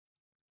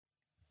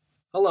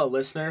Hello,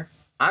 listener.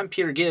 I'm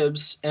Peter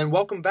Gibbs, and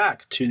welcome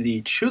back to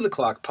the Chew the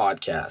Clock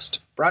podcast,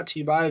 brought to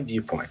you by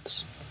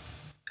Viewpoints.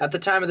 At the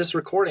time of this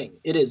recording,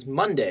 it is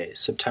Monday,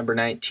 September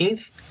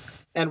 19th,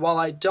 and while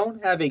I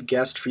don't have a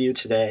guest for you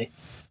today,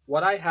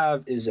 what I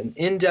have is an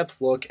in-depth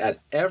look at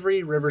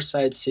every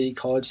Riverside City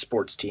College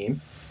sports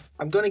team.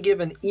 I'm going to give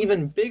an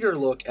even bigger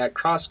look at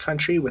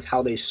cross-country with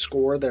how they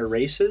score their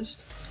races,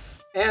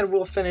 and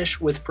we'll finish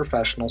with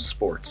professional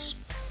sports.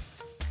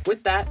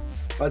 With that,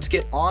 let's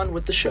get on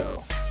with the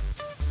show.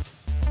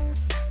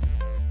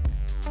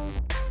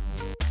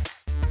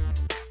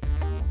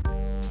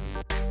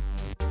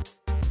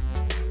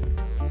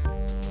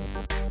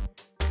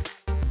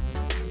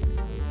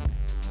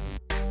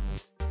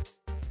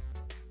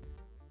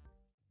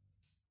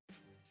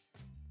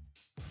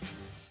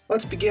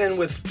 Let's begin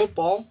with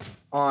football.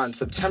 On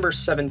September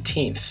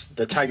 17th,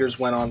 the Tigers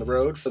went on the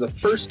road for the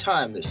first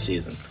time this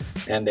season,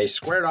 and they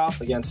squared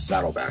off against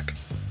Saddleback.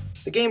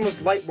 The game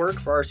was light work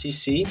for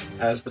RCC,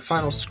 as the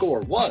final score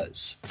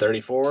was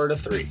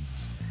 34-3.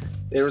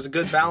 There was a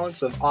good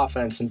balance of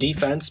offense and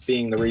defense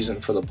being the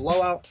reason for the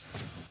blowout.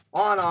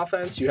 On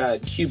offense, you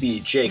had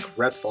QB Jake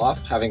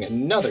Retzloff having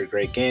another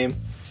great game.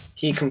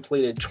 He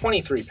completed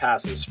 23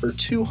 passes for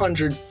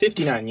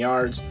 259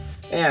 yards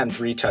and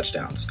 3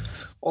 touchdowns.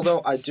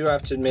 Although I do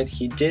have to admit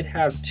he did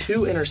have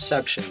 2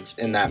 interceptions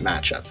in that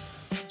matchup.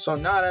 So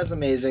not as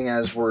amazing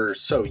as we're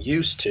so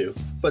used to,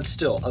 but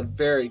still a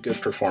very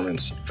good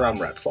performance from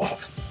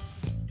Retzloff.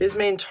 His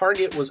main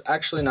target was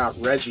actually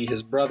not Reggie,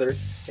 his brother.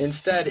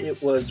 Instead,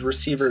 it was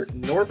receiver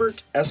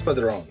Norbert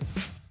Espadron.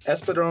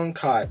 Espadron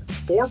caught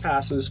 4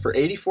 passes for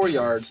 84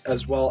 yards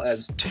as well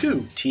as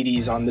 2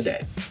 TDs on the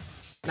day.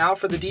 Now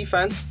for the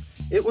defense,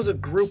 it was a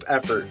group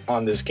effort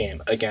on this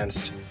game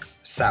against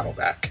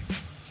Saddleback.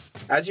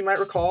 As you might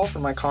recall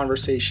from my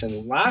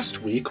conversation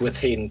last week with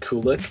Hayden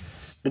Kulik,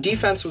 the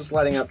defense was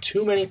letting up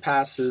too many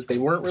passes. They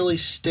weren't really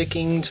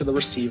sticking to the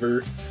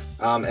receiver,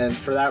 and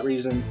for that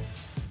reason,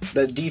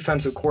 the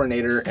defensive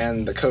coordinator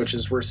and the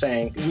coaches were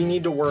saying, we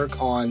need to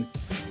work on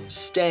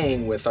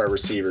staying with our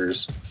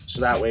receivers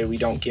so that way we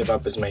don't give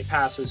up as many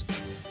passes.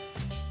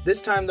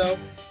 This time, though,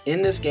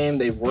 in this game,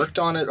 they worked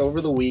on it over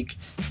the week,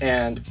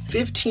 and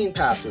 15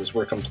 passes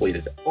were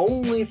completed.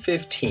 Only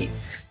 15.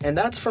 And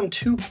that's from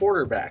 2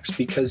 quarterbacks,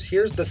 because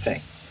here's the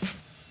thing.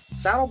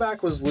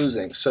 Saddleback was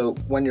losing, so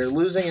when you're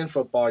losing in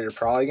football, you're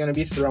probably going to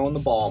be throwing the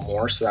ball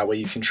more, so that way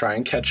you can try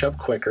and catch up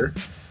quicker.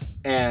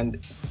 And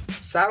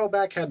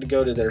Saddleback had to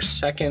go to their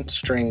second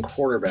string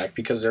quarterback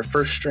because their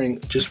first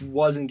string just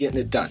wasn't getting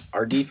it done.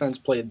 Our defense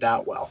played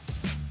that well.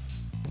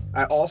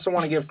 I also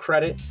want to give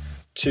credit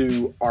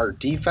to our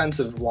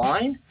defensive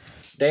line.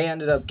 They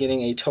ended up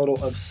getting a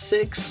total of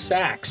 6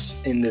 sacks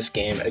in this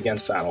game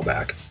against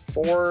Saddleback.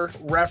 For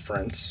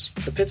reference,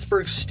 the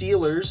Pittsburgh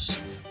Steelers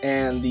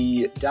and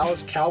the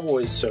Dallas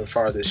Cowboys so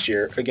far this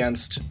year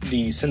against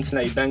the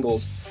Cincinnati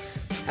Bengals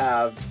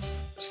have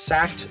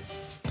sacked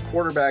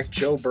quarterback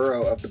Joe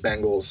Burrow of the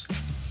Bengals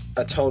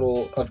a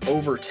total of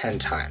over 10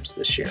 times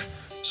this year.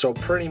 So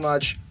pretty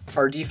much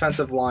our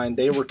defensive line,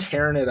 they were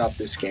tearing it up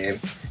this game.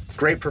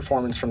 Great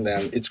performance from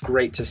them. It's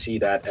great to see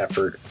that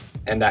effort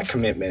and that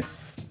commitment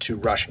to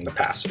rushing the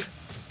passer.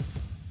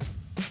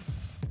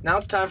 Now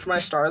it's time for my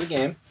star of the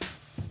game.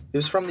 It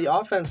was from the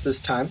offense this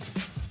time.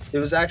 It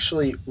was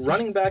actually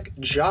running back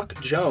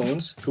Jock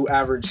Jones, who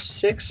averaged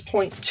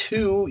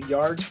 6.2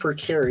 yards per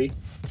carry.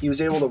 He was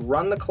able to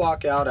run the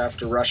clock out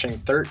after rushing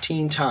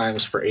 13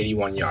 times for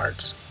 81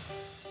 yards.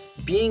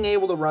 Being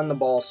able to run the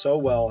ball so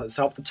well has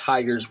helped the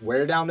Tigers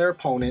wear down their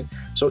opponent,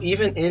 so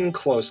even in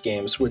close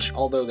games, which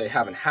although they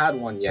haven't had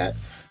one yet,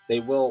 they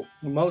will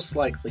most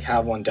likely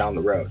have one down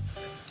the road.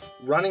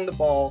 Running the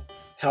ball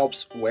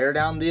helps wear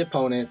down the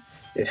opponent,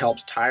 it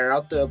helps tire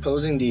out the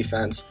opposing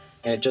defense,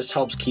 and it just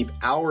helps keep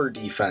our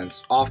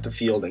defense off the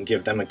field and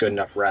give them a good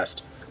enough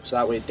rest, so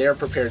that way they're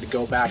prepared to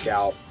go back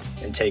out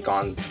and take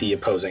on the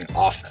opposing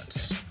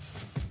offense.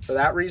 For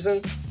that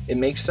reason, it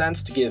makes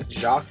sense to give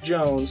Jock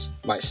Jones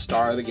my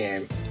star of the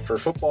game for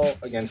football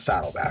against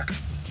Saddleback.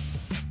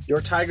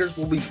 Your Tigers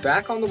will be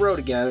back on the road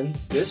again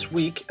this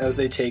week as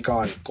they take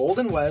on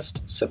Golden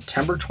West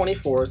September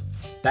 24th.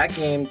 That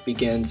game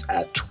begins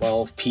at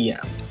 12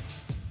 p.m.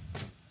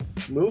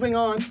 Moving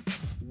on,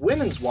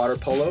 women's water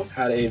polo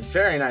had a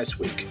very nice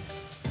week.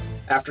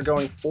 After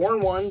going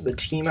 4-1, the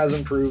team has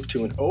improved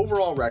to an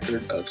overall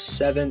record of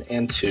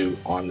 7-2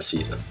 on the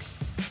season.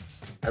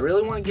 I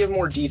really want to give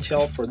more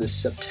detail for this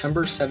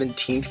September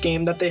 17th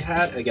game that they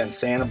had against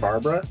Santa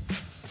Barbara.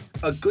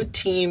 A good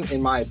team,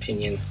 in my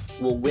opinion,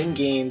 will win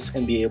games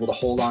and be able to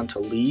hold on to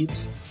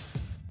leads.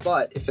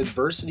 But if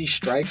adversity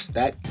strikes,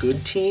 that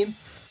good team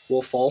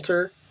will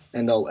falter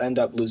and they'll end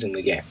up losing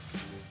the game.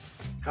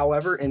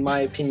 However, in my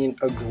opinion,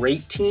 a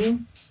great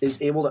team is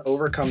able to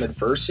overcome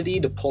adversity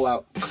to pull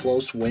out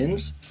close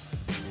wins.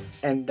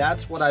 And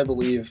that's what I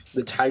believe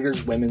the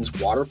Tigers women's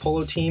water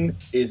polo team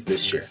is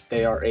this year.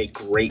 They are a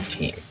great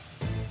team.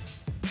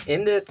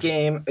 In that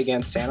game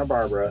against Santa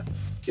Barbara,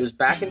 it was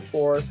back and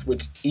forth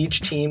with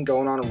each team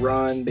going on a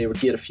run. They would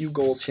get a few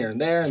goals here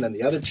and there, and then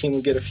the other team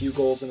would get a few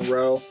goals in a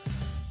row.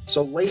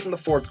 So late in the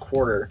fourth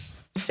quarter,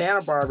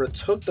 Santa Barbara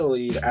took the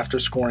lead after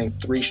scoring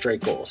 3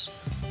 straight goals.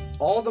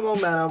 All the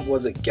momentum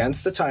was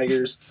against the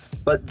Tigers,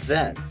 but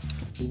then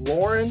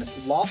Lauren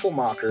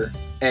Laufelmacher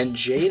and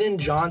Jaden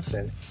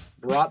Johnson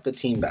brought the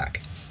team back.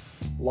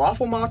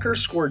 Laufelmacher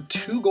scored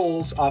 2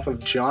 goals off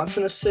of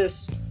Johnson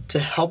assists to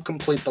help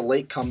complete the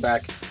late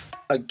comeback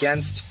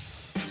against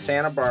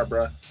Santa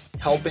Barbara,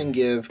 helping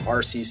give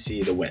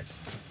RCC the win.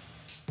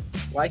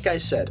 Like I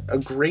said, a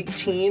great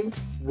team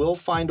will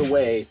find a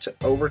way to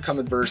overcome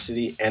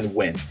adversity and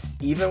win.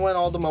 Even when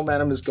all the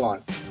momentum is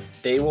gone,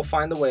 they will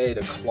find a way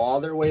to claw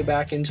their way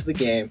back into the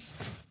game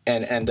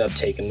and end up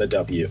taking the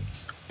W.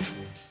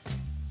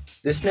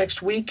 This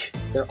next week,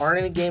 there aren't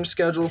any games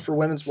scheduled for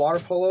women's water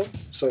polo,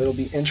 so it'll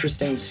be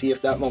interesting to see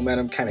if that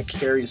momentum kind of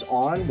carries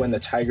on when the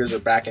Tigers are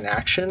back in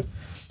action.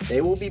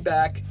 They will be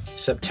back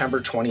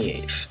September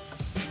 28th.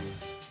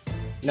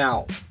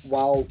 Now,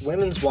 while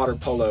women's water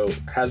polo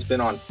has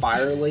been on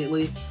fire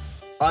lately,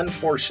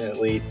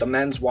 unfortunately, the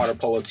men's water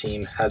polo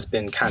team has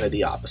been kind of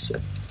the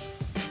opposite.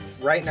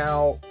 Right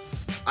now,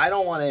 I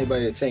don't want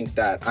anybody to think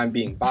that I'm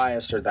being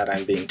biased or that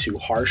I'm being too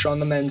harsh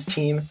on the men's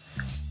team,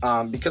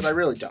 because I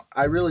really don't.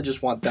 I really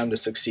just want them to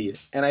succeed.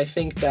 And I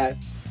think that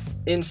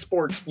in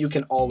sports, you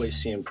can always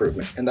see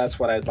improvement, and that's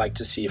what I'd like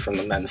to see from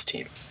the men's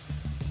team.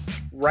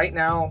 Right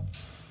now,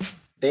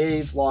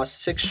 they've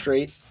lost 6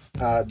 straight.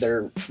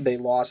 They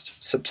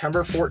lost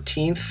September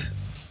 14th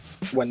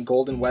when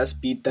Golden West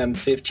beat them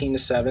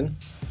 15-7.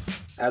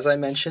 As I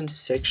mentioned,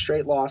 6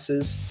 straight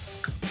losses.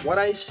 What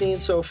I've seen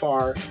so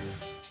far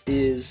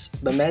is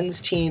the men's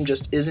team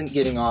just isn't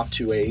getting off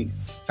to a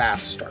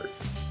fast start.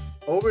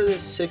 Over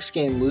this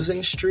 6-game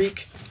losing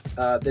streak,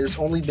 there's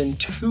only been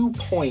 2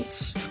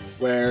 points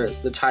where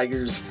the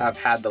Tigers have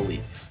had the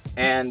lead,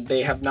 and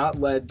they have not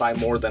led by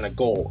more than a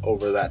goal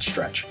over that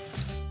stretch.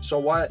 So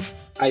what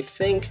I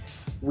think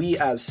we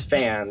as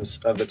fans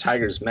of the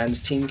Tigers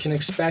men's team can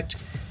expect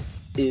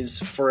is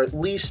for at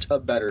least a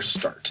better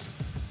start.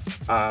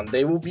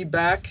 They will be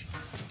back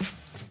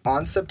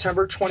on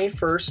September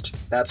 21st.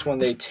 That's when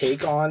they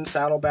take on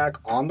Saddleback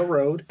on the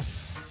road.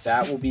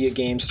 That will be a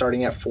game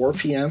starting at 4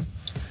 p.m.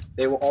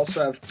 They will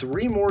also have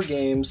 3 more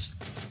games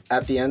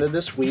at the end of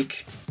this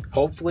week.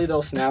 Hopefully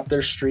they'll snap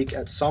their streak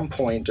at some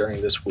point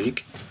during this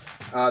week.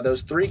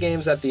 Those 3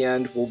 games at the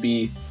end will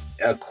be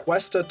a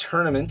Cuesta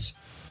tournament,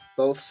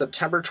 both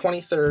September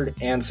 23rd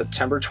and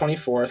September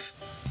 24th.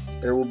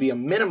 There will be a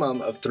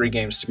minimum of 3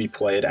 games to be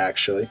played,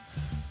 actually.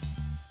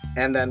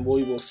 And then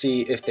we will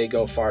see if they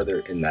go farther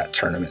in that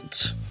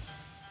tournament.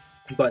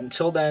 But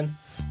until then,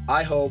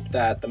 I hope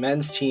that the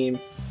men's team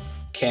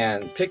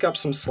can pick up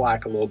some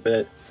slack a little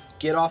bit,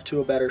 get off to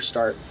a better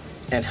start,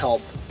 and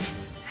help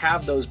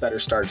have those better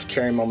starts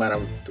carry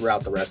momentum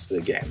throughout the rest of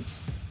the game.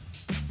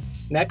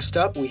 Next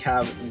up, we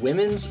have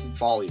women's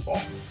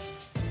volleyball.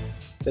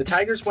 The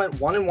Tigers went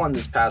 1-1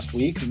 this past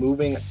week,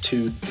 moving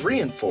to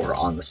 3-4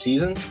 on the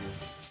season.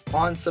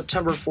 On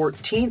September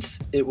 14th,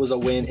 it was a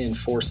win in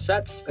 4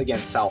 sets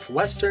against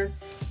Southwestern,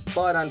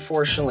 but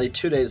unfortunately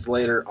 2 days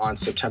later, on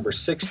September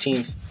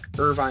 16th,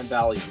 Irvine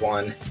Valley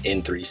won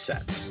in 3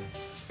 sets.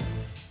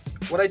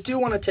 What I do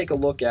want to take a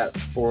look at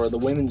for the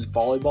women's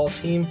volleyball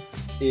team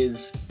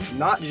is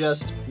not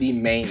just the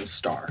main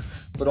star,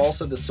 but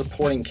also the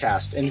supporting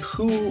cast and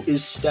who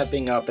is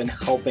stepping up and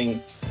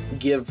helping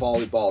give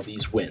volleyball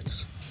these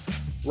wins.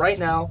 Right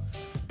now,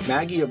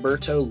 Maggie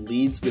Aberto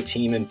leads the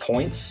team in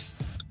points,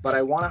 but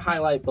I want to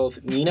highlight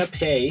both Nina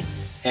Pei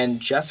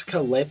and Jessica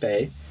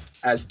Lepe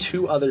as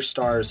 2 other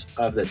stars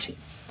of the team.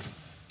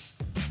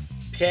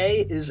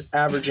 Pei is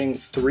averaging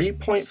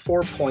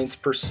 3.4 points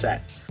per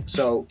set.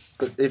 So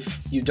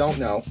if you don't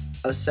know,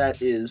 a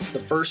set is the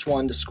first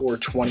one to score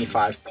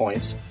 25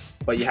 points,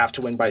 but you have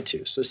to win by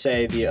 2. So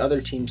say the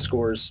other team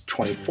scores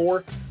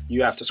 24,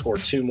 you have to score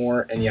 2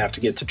 more, and you have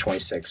to get to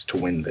 26 to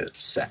win the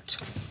set.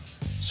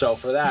 So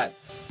for that,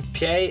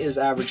 Pei is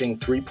averaging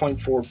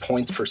 3.4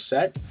 points per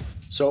set.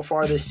 So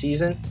far this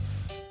season,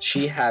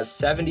 she has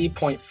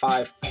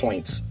 70.5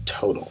 points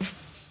total.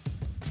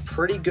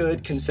 Pretty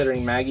good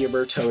considering Maggie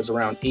Aberto is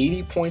around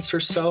 80 points or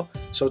so.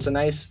 So it's a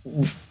nice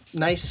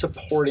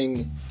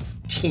supporting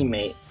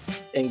teammate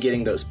in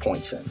getting those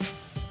points in.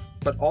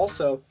 But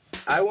also,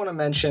 I want to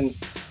mention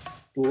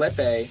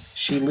Lepe.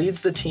 She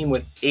leads the team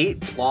with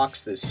 8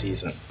 blocks this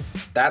season.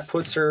 That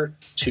puts her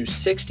to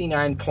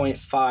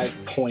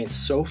 69.5 points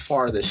so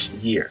far this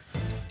year.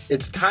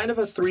 It's kind of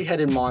a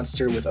 3-headed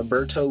monster with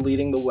Aberto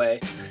leading the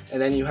way,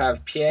 and then you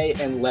have Pie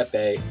and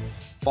Lepe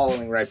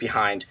following right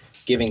behind,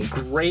 giving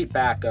great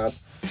backup.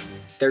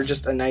 They're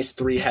just a nice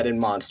 3-headed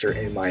monster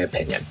in my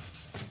opinion.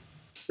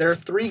 There are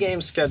 3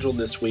 games scheduled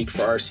this week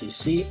for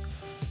RCC,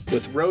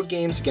 with road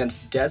games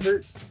against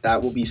Desert,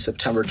 that will be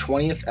September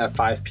 20th at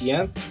 5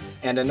 p.m.,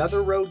 and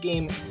another road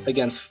game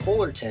against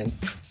Fullerton,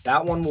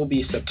 that one will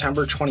be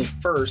September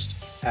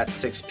 21st at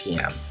 6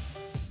 p.m.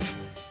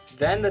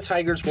 Then the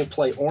Tigers will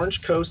play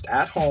Orange Coast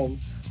at home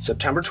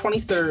September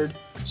 23rd,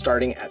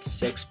 starting at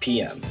 6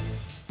 p.m.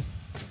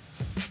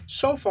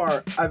 So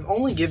far, I've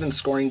only given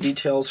scoring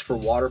details for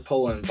water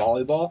polo and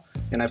volleyball,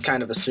 and I've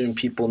kind of assumed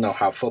people know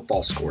how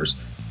football scores.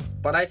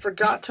 But I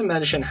forgot to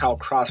mention how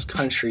cross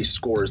country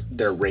scores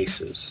their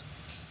races.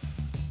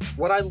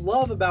 What I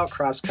love about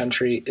cross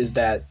country is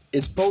that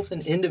it's both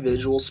an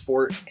individual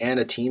sport and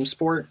a team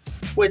sport,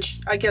 which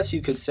I guess you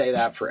could say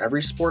that for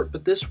every sport,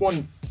 but this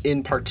one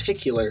in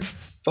particular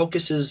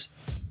focuses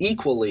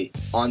equally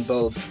on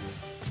both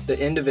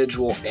the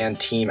individual and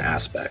team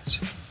aspects.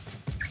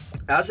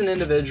 As an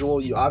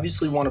individual, you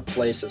obviously want to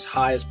place as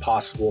high as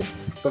possible,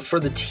 but for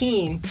the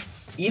team,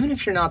 even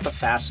if you're not the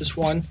fastest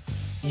one,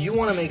 you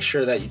want to make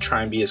sure that you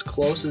try and be as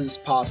close as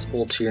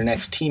possible to your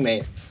next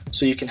teammate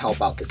so you can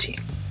help out the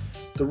team.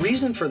 The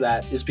reason for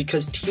that is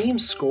because team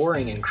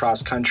scoring in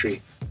cross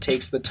country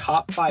takes the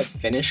top 5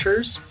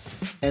 finishers,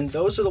 and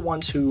those are the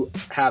ones who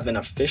have an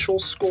official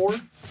score.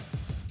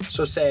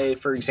 So say,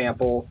 for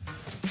example,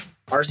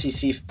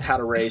 RCC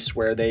had a race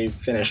where they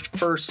finished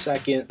first,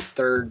 second,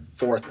 third,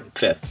 fourth, and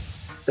fifth.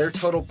 Their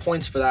total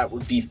points for that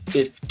would be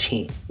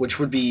 15, which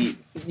would be,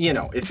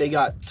 if they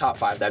got top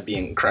 5, that'd be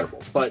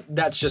incredible. But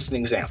that's just an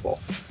example.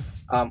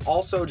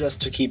 Also,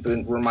 just to keep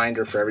a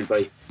reminder for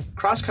everybody,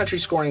 cross-country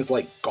scoring is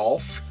like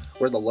golf,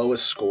 where the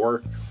lowest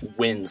score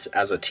wins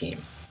as a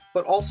team.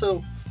 But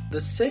also, the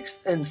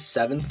 6th and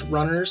 7th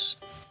runners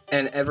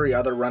and every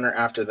other runner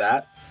after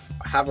that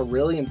have a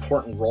really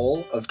important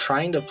role of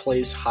trying to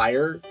place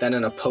higher than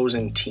an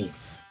opposing team.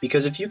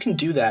 Because if you can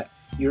do that,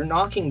 you're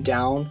knocking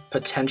down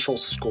potential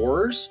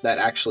scorers that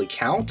actually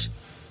count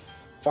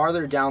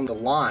farther down the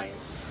line.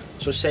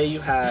 So say you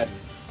had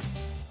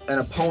an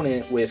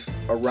opponent with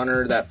a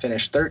runner that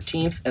finished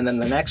 13th, and then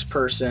the next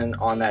person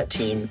on that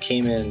team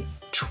came in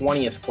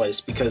 20th place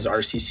because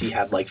RCC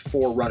had like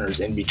 4 runners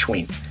in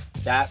between.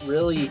 That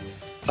really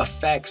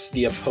affects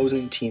the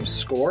opposing team's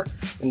score,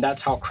 and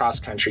that's how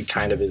cross-country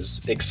kind of is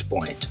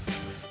explained.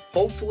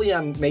 Hopefully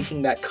I'm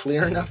making that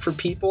clear enough for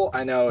people.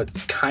 I know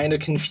it's kind of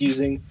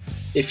confusing.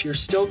 If you're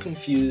still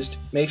confused,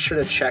 make sure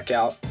to check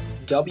out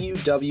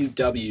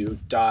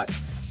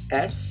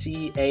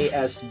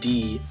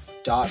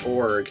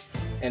www.scasd.org,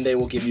 and they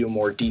will give you a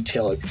more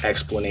detailed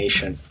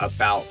explanation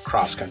about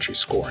cross-country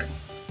scoring.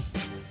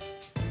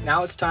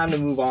 Now it's time to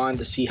move on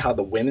to see how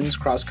the women's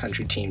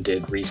cross-country team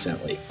did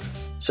recently.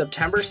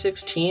 September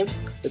 16th,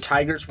 the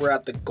Tigers were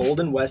at the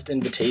Golden West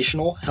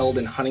Invitational held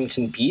in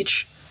Huntington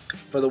Beach.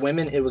 For the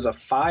women, it was a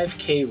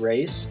 5K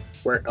race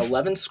where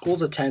 11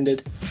 schools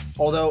attended,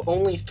 although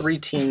only 3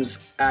 teams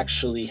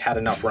actually had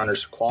enough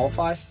runners to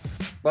qualify.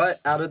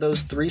 But out of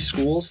those 3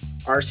 schools,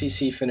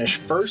 RCC finished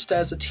first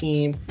as a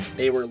team.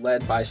 They were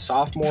led by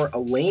sophomore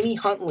Elaney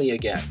Huntley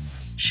again.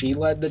 She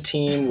led the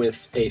team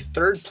with a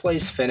 3rd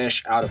place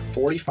finish out of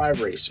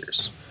 45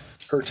 racers.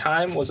 Her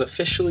time was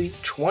officially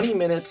 20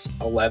 minutes,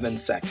 11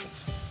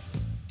 seconds.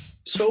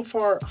 So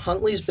far,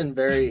 Huntley's been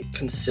very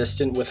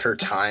consistent with her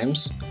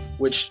times,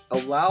 which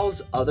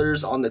allows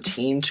others on the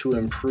team to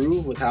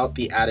improve without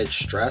the added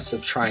stress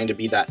of trying to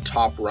be that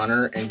top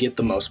runner and get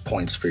the most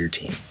points for your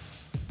team.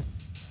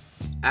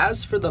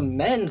 As for the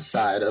men's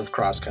side of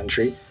cross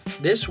country,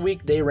 this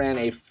week they ran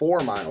a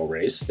 4-mile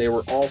race. They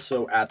were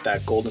also at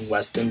that Golden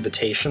West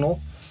Invitational.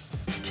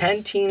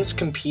 10 teams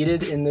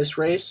competed in this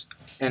race,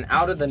 and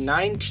out of the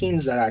 9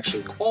 teams that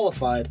actually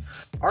qualified,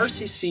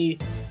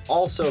 RCC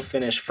also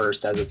finished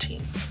first as a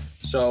team.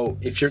 So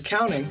if you're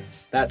counting,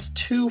 that's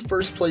 2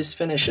 first-place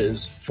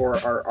finishes for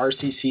our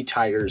RCC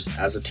Tigers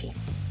as a team.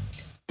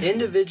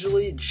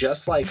 Individually,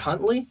 just like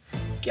Huntley,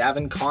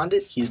 Gavin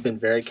Condit, he's been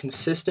very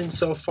consistent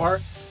so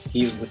far.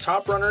 He was the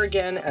top runner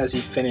again as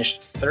he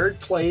finished 3rd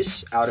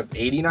place out of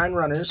 89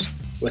 runners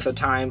with a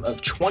time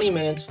of 20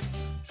 minutes,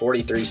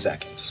 43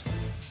 seconds.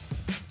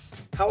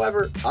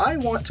 However, I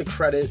want to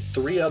credit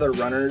 3 other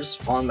runners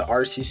on the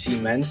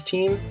RCC men's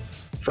team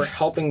for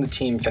helping the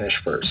team finish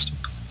first.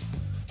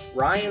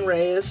 Ryan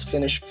Reyes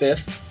finished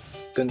 5th,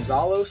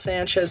 Gonzalo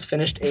Sanchez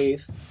finished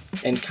 8th,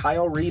 and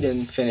Kyle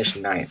Reedon finished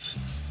 9th.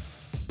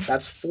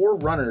 That's 4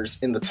 runners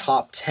in the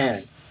top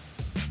 10,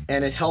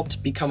 and it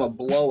helped become a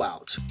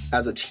blowout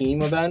as a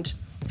team event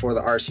for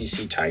the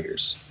RCC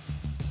Tigers.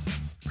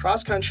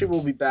 Cross country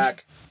will be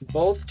back.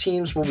 Both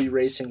teams will be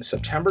racing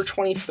September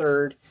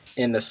 23rd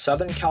in the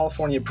Southern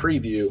California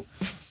Preview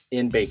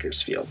in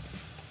Bakersfield.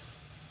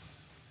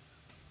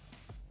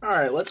 All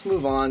right, let's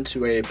move on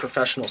to a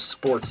professional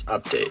sports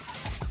update.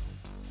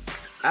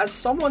 As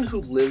someone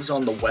who lives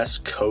on the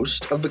west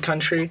coast of the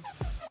country,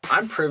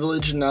 I'm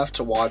privileged enough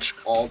to watch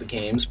all the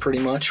games pretty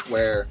much,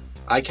 where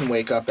I can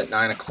wake up at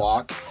 9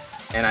 o'clock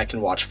and I can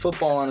watch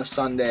football on a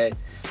Sunday,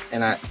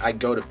 and I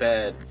go to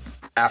bed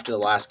after the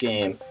last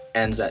game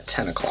ends at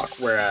 10 o'clock,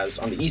 whereas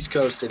on the East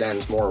Coast it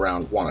ends more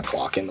around 1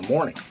 o'clock in the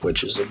morning,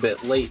 which is a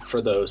bit late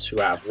for those who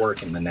have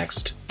work in the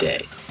next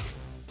day.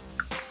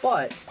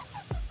 But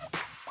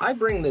I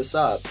bring this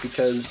up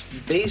because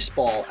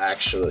baseball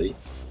actually,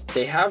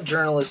 they have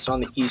journalists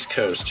on the East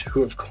Coast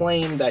who have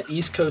claimed that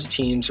East Coast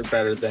teams are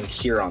better than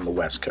here on the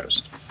West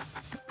Coast.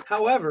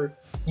 However,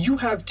 you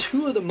have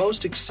 2 of the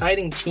most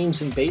exciting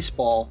teams in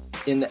baseball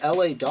in the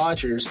LA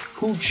Dodgers,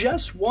 who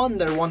just won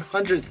their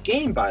 100th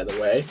game, by the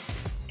way,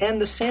 and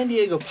the San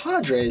Diego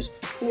Padres,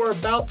 who are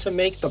about to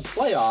make the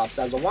playoffs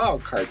as a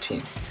wild card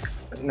team.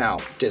 Now,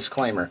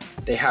 disclaimer,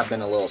 they have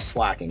been a little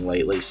slacking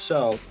lately,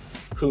 so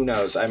who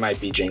knows, I might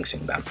be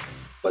jinxing them.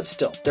 But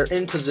still, they're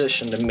in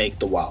position to make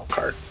the wild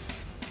card.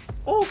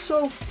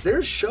 Also,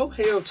 there's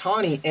Shohei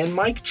Ohtani and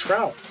Mike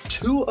Trout,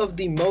 two of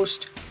the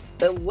most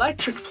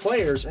electric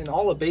players in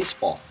all of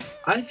baseball.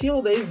 I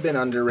feel they've been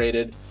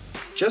underrated,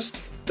 just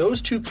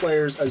those two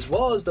players as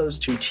well as those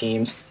two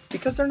teams,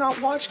 because they're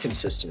not watched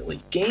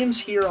consistently. Games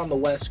here on the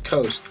West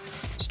Coast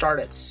start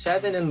at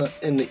 7 in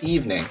the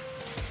evening,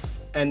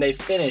 and they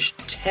finish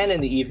 10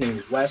 in the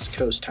evening West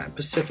Coast time,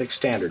 Pacific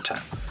Standard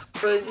Time.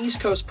 For an East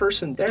Coast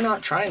person, they're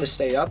not trying to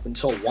stay up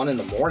until 1 in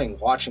the morning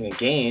watching a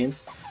game,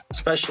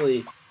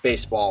 especially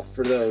baseball,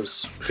 for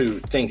those who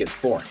think it's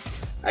boring.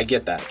 I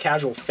get that.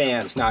 Casual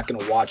fans not going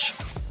to watch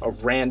a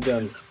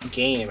random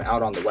game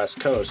out on the West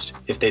Coast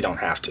if they don't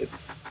have to.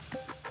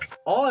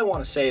 All I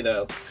want to say,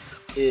 though,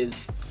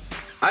 is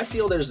I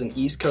feel there's an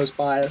East Coast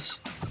bias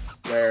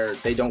where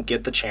they don't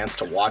get the chance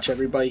to watch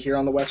everybody here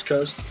on the West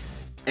Coast,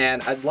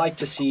 and I'd like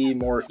to see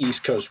more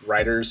East Coast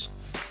writers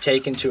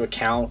take into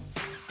account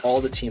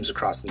all the teams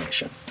across the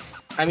nation.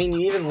 I mean, you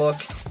even look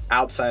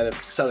outside of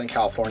Southern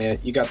California,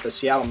 you got the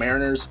Seattle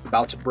Mariners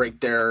about to break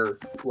their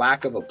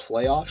lack of a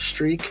playoff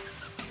streak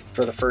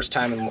for the first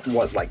time in,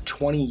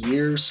 20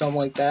 years, something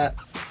like that.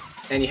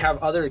 And you have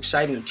other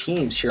exciting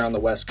teams here on the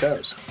West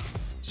Coast.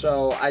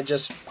 So I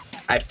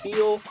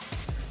feel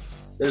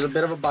there's a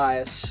bit of a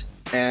bias,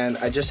 and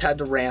I just had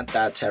to rant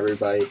that to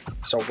everybody.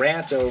 So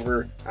rant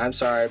over. I'm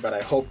sorry, but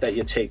I hope that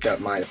you take up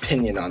my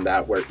opinion on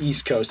that, where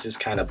East Coast is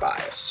kind of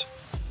biased.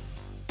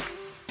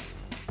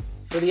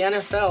 For the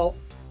NFL,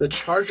 the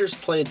Chargers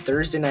played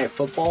Thursday Night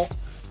Football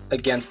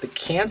against the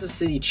Kansas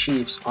City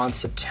Chiefs on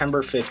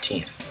September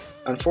 15th.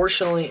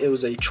 Unfortunately, it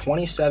was a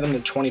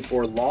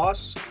 27-24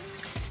 loss,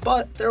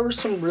 but there were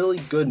some really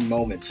good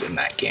moments in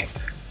that game.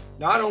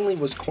 Not only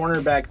was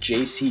cornerback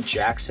J.C.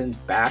 Jackson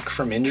back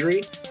from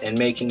injury and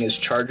making his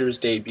Chargers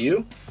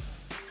debut,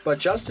 but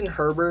Justin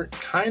Herbert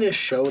kind of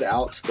showed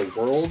out to the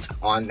world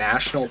on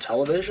national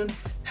television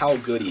how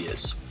good he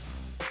is.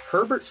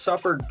 Herbert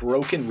suffered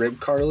broken rib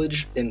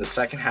cartilage in the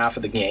second half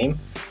of the game,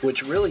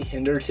 which really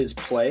hindered his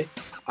play.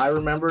 I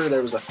remember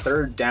there was a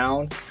third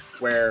down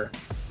where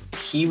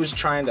he was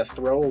trying to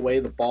throw away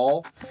the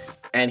ball,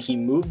 and he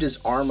moved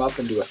his arm up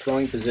into a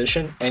throwing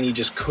position, and he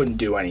just couldn't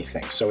do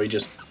anything. So he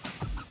just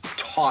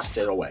tossed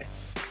it away,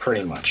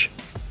 pretty much.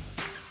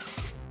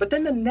 But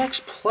then the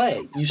next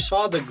play, you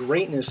saw the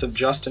greatness of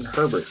Justin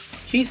Herbert.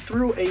 He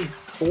threw a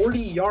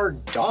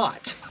 40-yard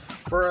dot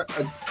for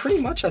pretty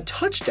much a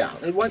touchdown.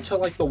 It went to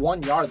the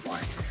 1 yard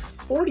line.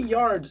 40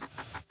 yards,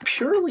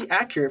 purely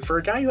accurate for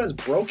a guy who has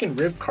broken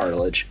rib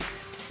cartilage.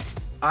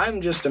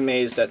 I'm just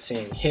amazed at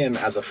seeing him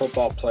as a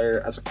football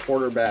player, as a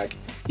quarterback.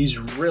 He's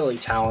really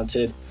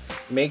talented.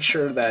 Make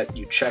sure that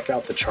you check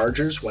out the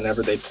Chargers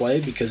whenever they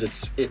play, because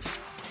it's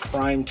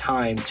prime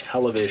time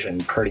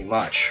television pretty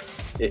much.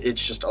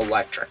 It's just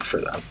electric for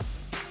them.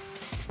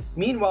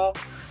 Meanwhile,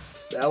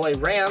 the LA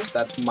Rams,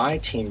 that's my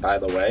team by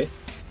the way,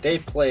 they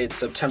played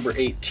September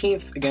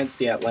 18th against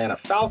the Atlanta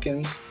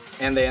Falcons,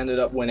 and they ended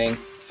up winning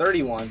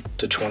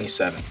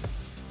 31-27.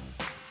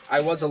 I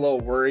was a little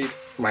worried.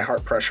 My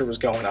heart pressure was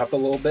going up a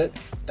little bit.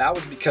 That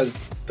was because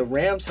the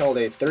Rams held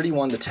a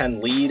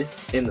 31-10 lead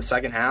in the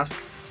second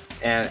half,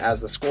 and as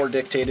the score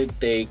dictated,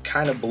 they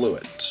kind of blew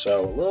it.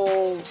 So a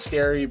little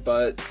scary,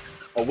 but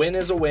a win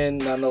is a win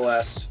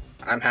nonetheless.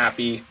 I'm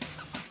happy.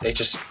 They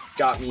just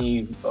got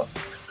me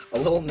a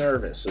little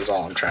nervous is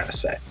all I'm trying to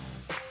say.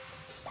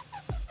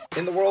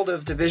 In the world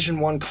of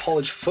Division I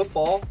college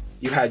football,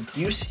 you had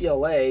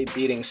UCLA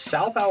beating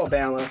South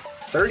Alabama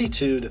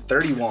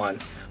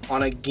 32-31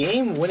 on a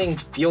game-winning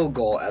field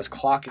goal as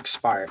clock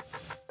expired.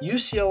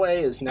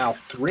 UCLA is now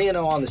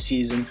 3-0 on the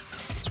season.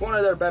 It's one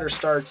of their better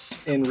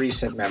starts in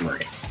recent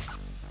memory.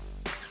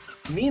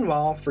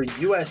 Meanwhile, for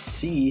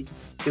USC,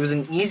 it was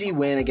an easy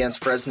win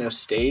against Fresno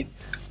State,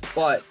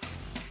 but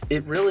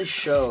it really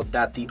showed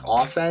that the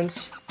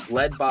offense,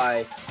 led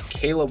by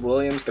Caleb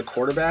Williams, the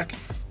quarterback,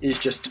 is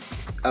just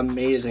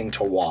amazing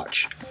to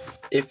watch.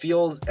 It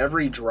feels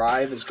every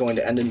drive is going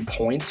to end in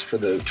points for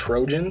the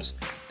Trojans,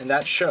 and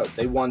that showed.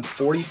 They won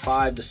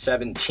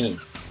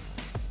 45-17.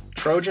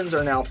 Trojans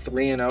are now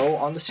 3-0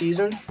 on the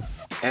season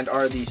and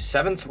are the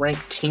 7th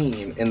ranked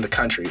team in the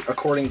country,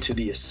 according to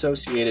the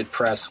Associated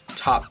Press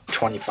Top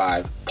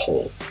 25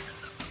 poll.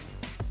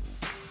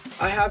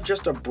 I have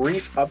just a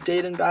brief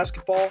update in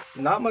basketball.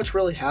 Not much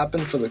really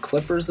happened for the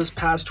Clippers this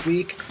past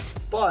week,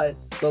 but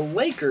the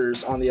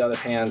Lakers, on the other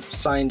hand,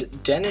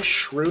 signed Dennis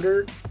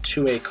Schroeder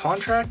to a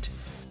contract.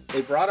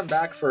 They brought him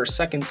back for a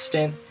second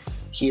stint.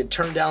 He had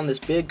turned down this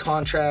big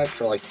contract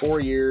for 4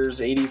 years,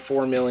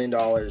 $84 million,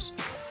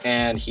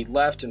 and he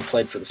left and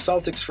played for the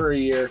Celtics for a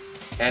year,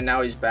 and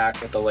now he's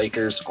back with the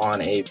Lakers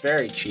on a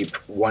very cheap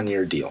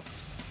 1-year deal.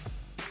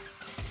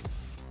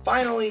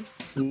 Finally,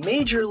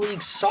 Major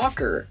League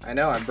Soccer. I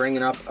know I'm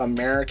bringing up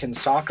American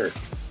soccer.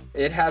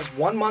 It has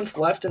 1 month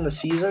left in the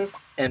season,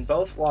 and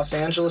both Los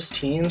Angeles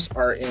teams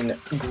are in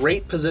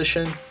great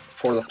position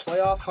for the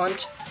playoff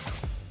hunt.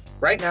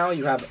 Right now,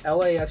 you have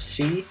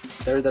LAFC.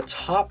 They're the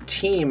top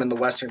team in the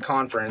Western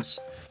Conference,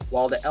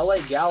 while the LA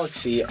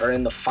Galaxy are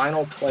in the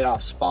final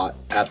playoff spot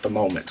at the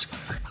moment.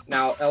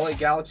 Now, LA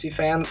Galaxy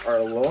fans are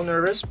a little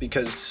nervous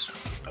because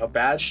a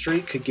bad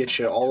streak could get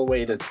you all the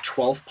way to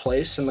 12th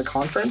place in the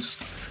conference,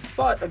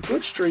 but a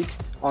good streak,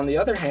 on the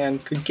other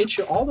hand, could get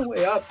you all the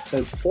way up to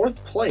 4th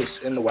place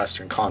in the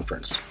Western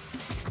Conference.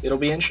 It'll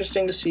be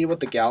interesting to see what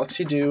the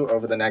Galaxy do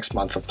over the next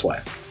month of play.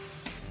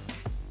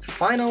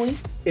 Finally,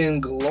 in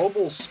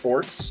global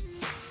sports,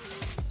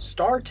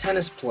 star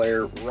tennis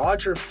player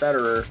Roger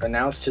Federer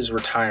announced his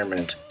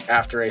retirement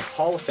after a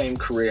Hall of Fame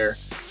career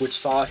which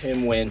saw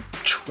him win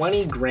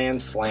 20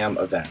 Grand Slam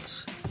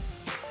events.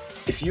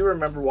 If you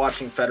remember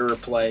watching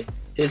Federer play,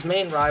 his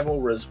main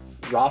rival was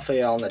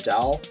Rafael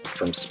Nadal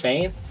from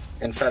Spain,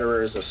 and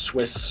Federer is a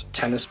Swiss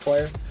tennis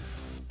player.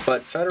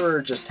 But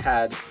Federer just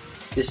had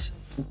this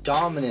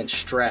dominant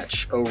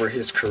stretch over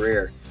his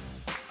career.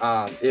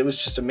 It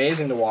was just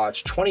amazing to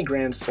watch. 20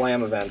 Grand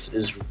Slam events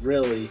is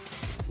really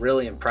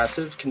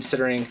impressive,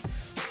 considering,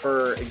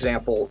 for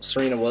example,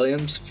 Serena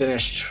Williams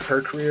finished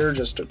her career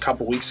just a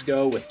couple weeks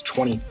ago with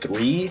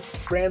 23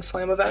 Grand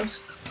Slam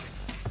events.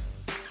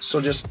 So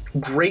just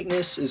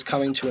greatness is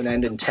coming to an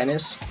end in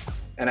tennis,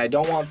 and I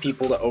don't want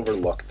people to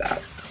overlook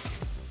that.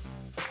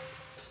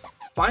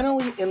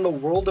 Finally, in the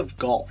world of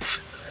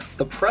golf,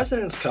 the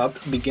President's Cup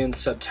begins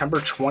September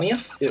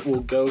 20th. It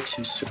will go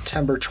to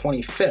September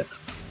 25th.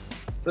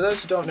 For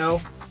those who don't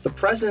know, the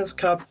President's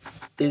Cup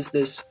is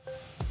this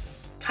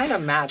kind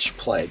of match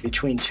play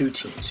between two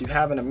teams. You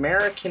have an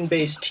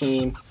American-based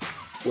team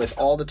with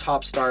all the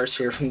top stars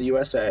here from the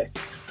USA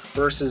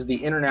versus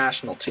the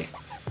international team.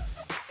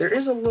 There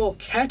is a little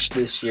catch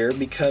this year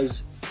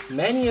because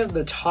many of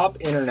the top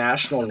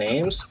international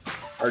names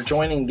are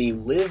joining the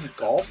Live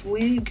Golf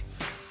League,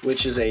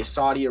 which is a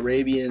Saudi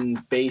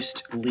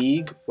Arabian-based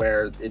league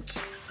where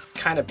it's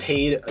kind of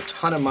paid a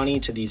ton of money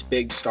to these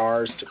big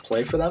stars to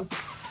play for them.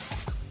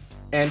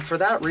 And for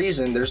that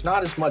reason, there's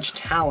not as much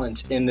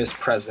talent in this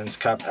President's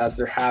Cup as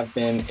there have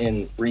been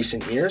in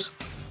recent years.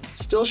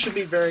 Still should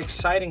be very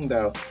exciting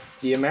though.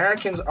 The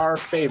Americans are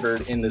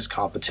favored in this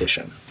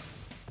competition.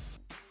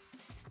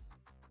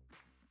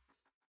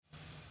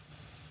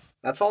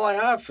 That's all I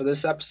have for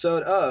this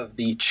episode of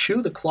the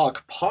Chew the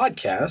Clock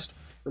podcast.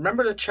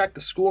 Remember to check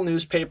the school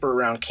newspaper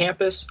around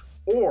campus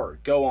or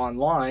go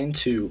online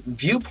to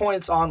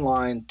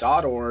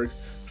viewpointsonline.org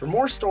for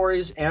more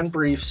stories and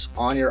briefs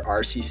on your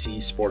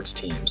RCC sports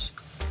teams.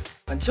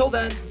 Until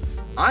then,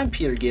 I'm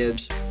Peter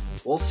Gibbs.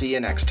 We'll see you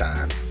next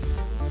time.